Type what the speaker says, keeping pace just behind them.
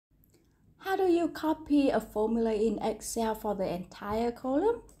how do you copy a formula in Excel for the entire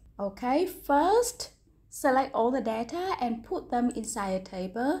column? Okay, first, select all the data and put them inside a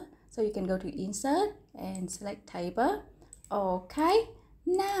table. So you can go to Insert and select Table. Okay,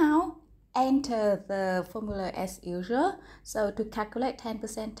 now enter the formula as usual. So to calculate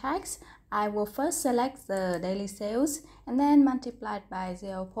 10% tax, I will first select the daily sales and then multiply it by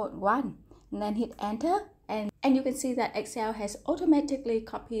 0.1 and then hit enter, and you can see that Excel has automatically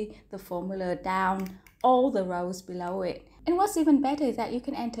copied the formula down all the rows below it. And what's even better is that you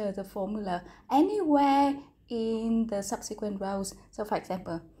can enter the formula anywhere in the subsequent rows. So for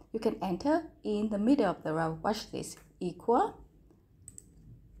example, you can enter in the middle of the row. Watch this. Equal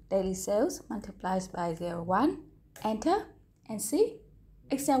daily sales multiplied by 0.1, enter, and see,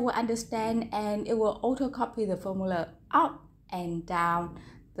 Excel will understand and it will auto copy the formula up and down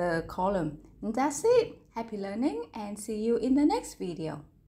the column. And that's it. Happy learning and see you in the next video.